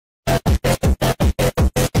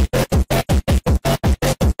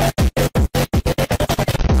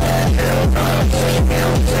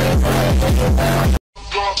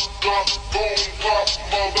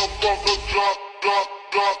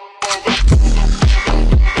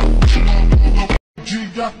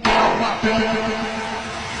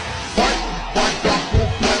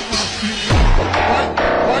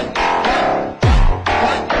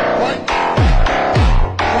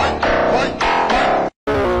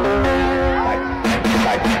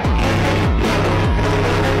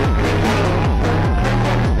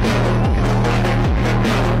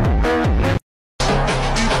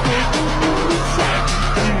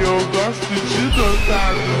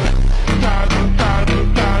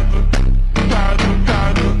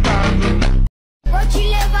Vou te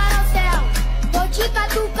levar ao céu, vou te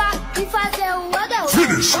catucar e fazer o odeu.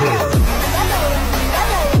 Finish her!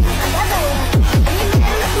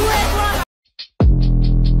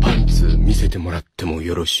 Pants 見せてもらっても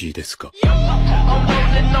よろしいですか?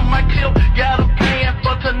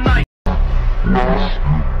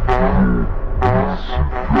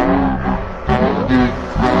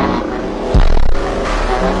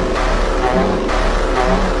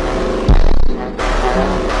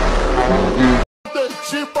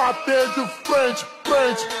 Te bater de frente,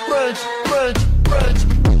 frente, frente, frente, frente.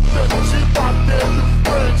 Te bater de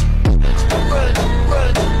frente, frente,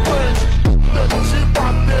 frente, frente. Te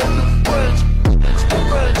bater de frente,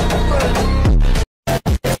 frente, frente.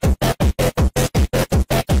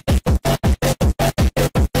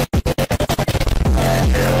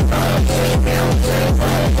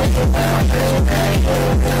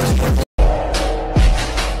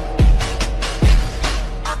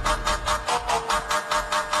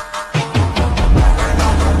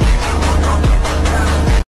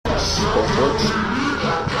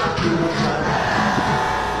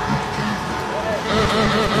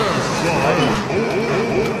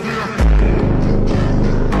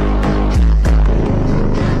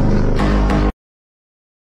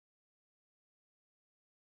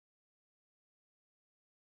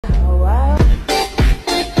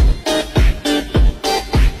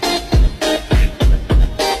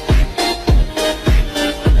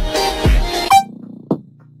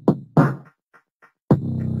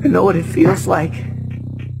 I know what it feels like.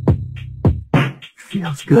 It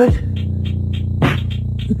feels good.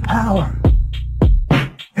 The power.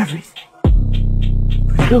 Everything.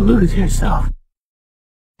 But you'll lose yourself.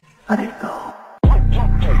 Let it go.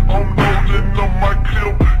 I'm loading on my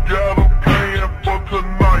clip, got a plan for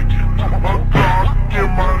tonight. A dog in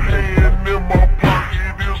my hand, in my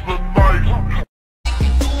pocket is a knife.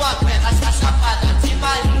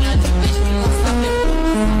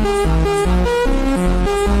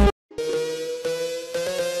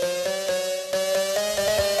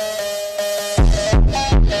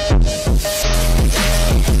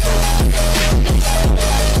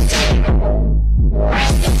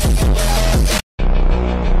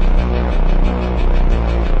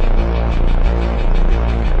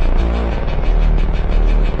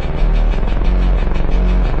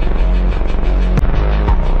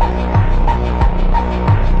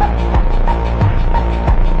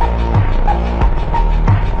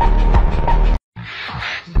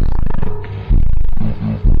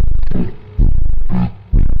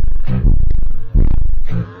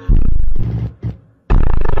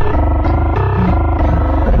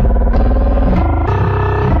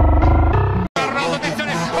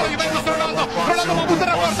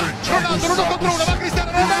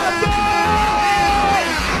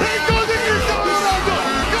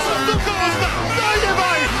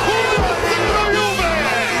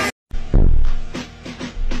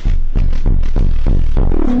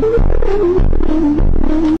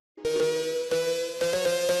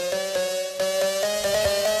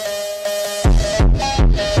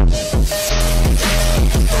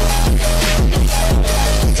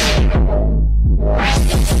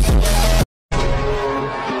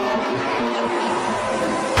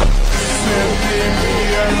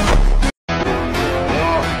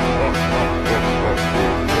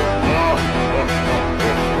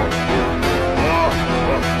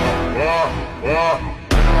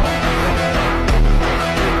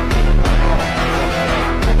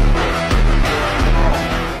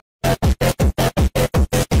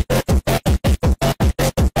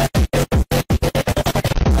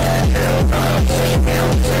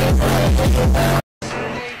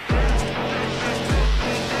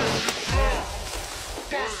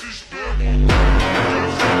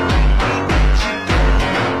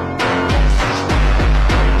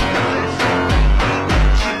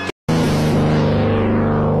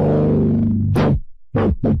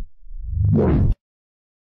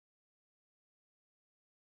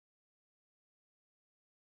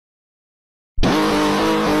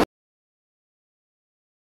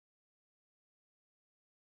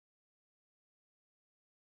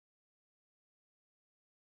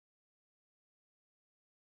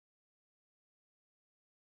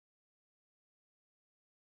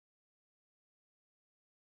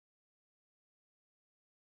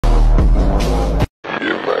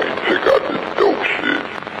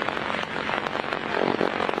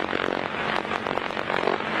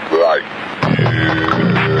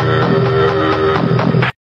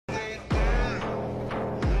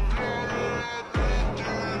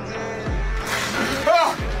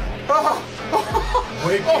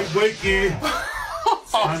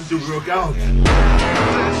 Time to rook out.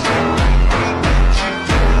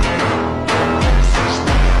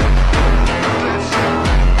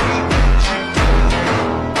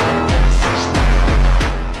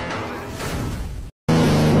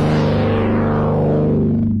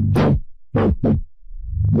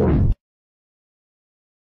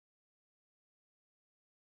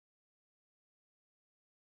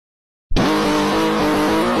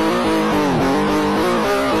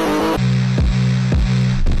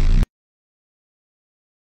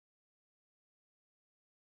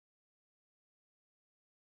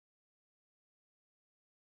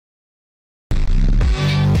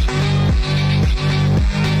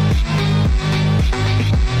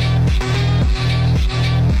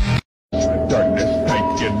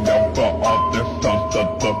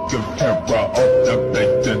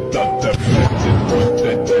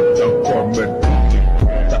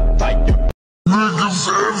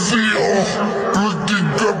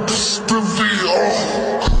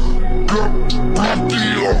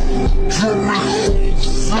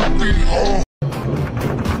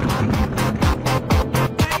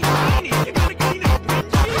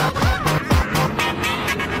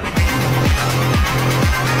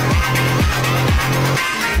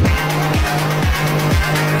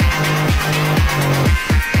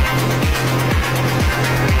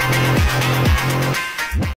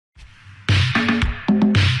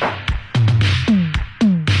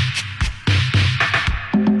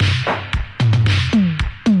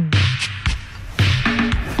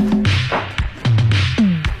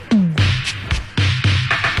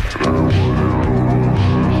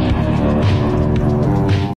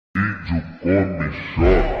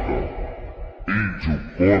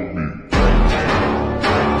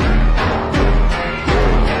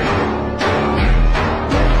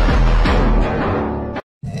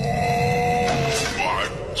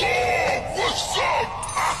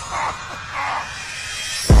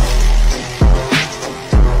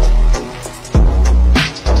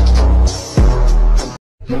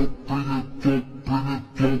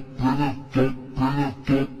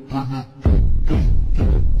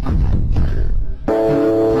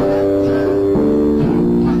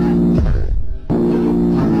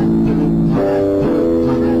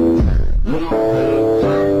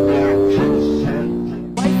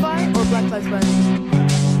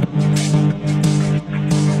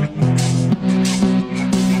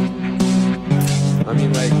 I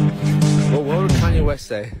mean, like, well, what would Kanye West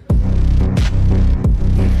say?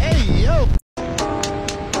 Hey, yo!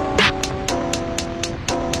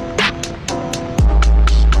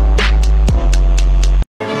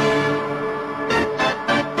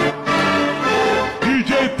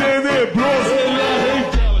 DJ Tenebroso.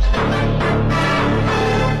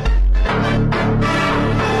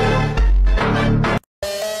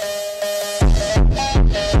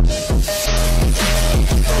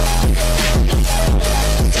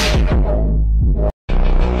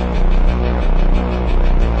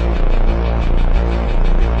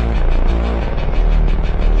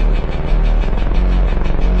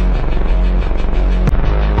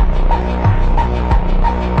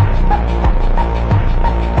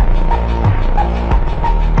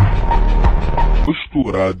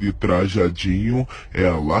 Costurado e trajadinho,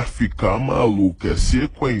 ela fica maluca, é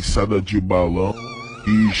sequenciada de balão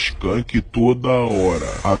e skunk toda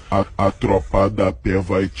hora. A tropa da pé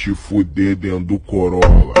vai te fuder dentro do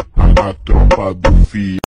Corolla. A tropa do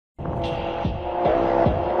Fiat.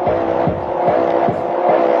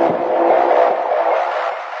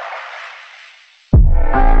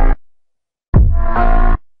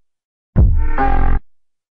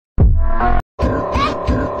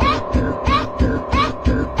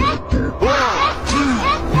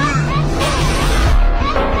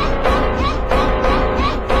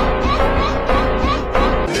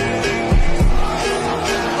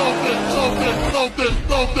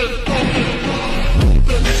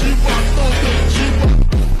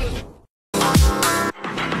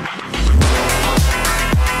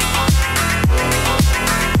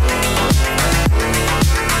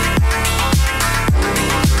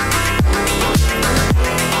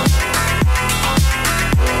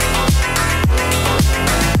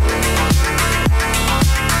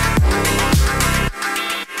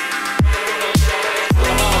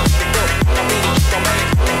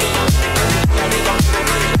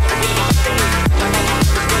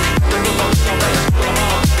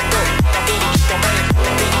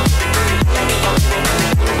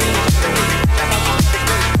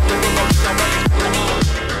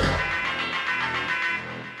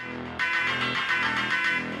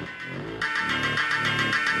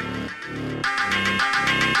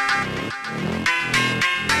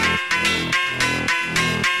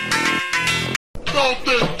 não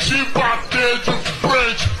tem te bater de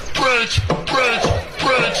frente, frente, frente,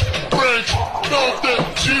 frente, frente. Não tem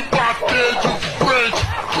te bater de frente,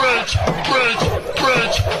 frente, frente,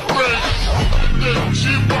 frente, frente. Tem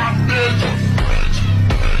te bater de frente,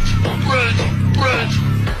 frente, frente, frente.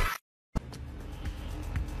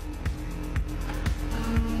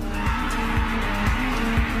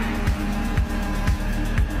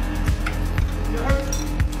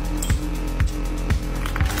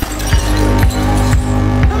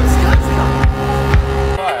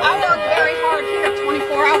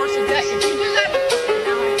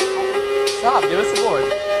 Stop, give us the board.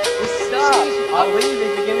 Just stop. I'll leave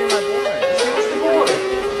if you give me my board. Just give us the board.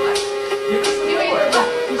 Give us the board.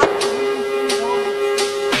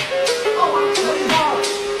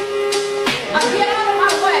 Get out of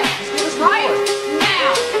my way. Just give us the Right board.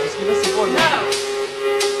 now. Just give us the board. No.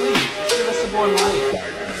 Please, just give us the board money.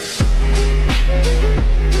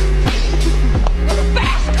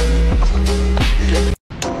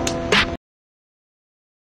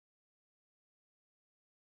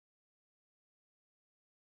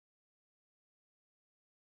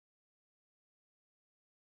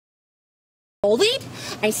 Bullied,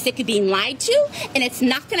 I'm sick of being lied to, and it's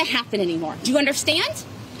not going to happen anymore. Do you understand?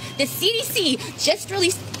 The CDC just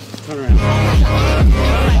released... Turn around.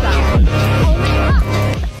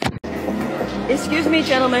 Excuse me,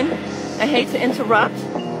 gentlemen. I hate to interrupt,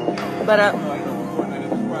 but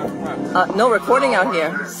no recording out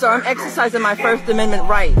here. Sir, I'm exercising my First Amendment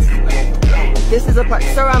rights. This is a...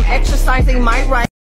 Sir, I'm exercising my right...